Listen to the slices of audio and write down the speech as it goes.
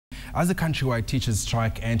As the countrywide teachers'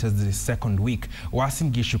 strike enters the second week,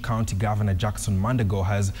 Uasin Gishu County Governor Jackson Mandago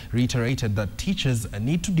has reiterated that teachers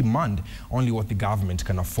need to demand only what the government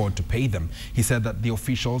can afford to pay them. He said that the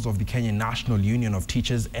officials of the Kenyan National Union of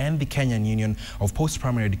Teachers and the Kenyan Union of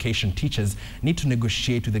Post-Primary Education Teachers need to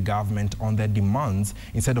negotiate with the government on their demands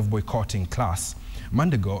instead of boycotting class.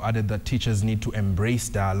 Mandago added that teachers need to embrace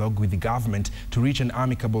dialogue with the government to reach an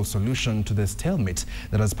amicable solution to the stalemate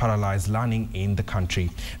that has paralyzed learning in the country.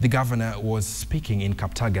 The governor was speaking in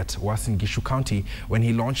Kaptagat, Uasin Gishu County, when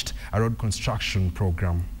he launched a road construction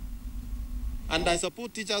program. And I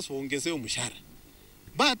support teachers for ongezeo mshahara,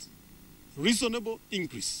 but reasonable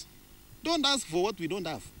increase. Don't ask for what we don't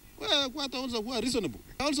have. Well, what also who are reasonable.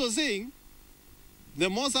 Also saying, the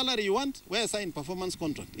more salary you want, we assign performance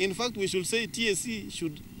contract. In fact, we should say TSC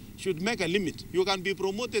should make a limit. You can be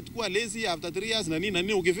promoted kuwa lazy after 3 years,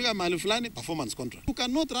 ukifika mahali fulani, performance contract. You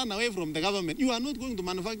cannot run away from the government. You are not going to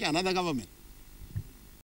manufacture another government.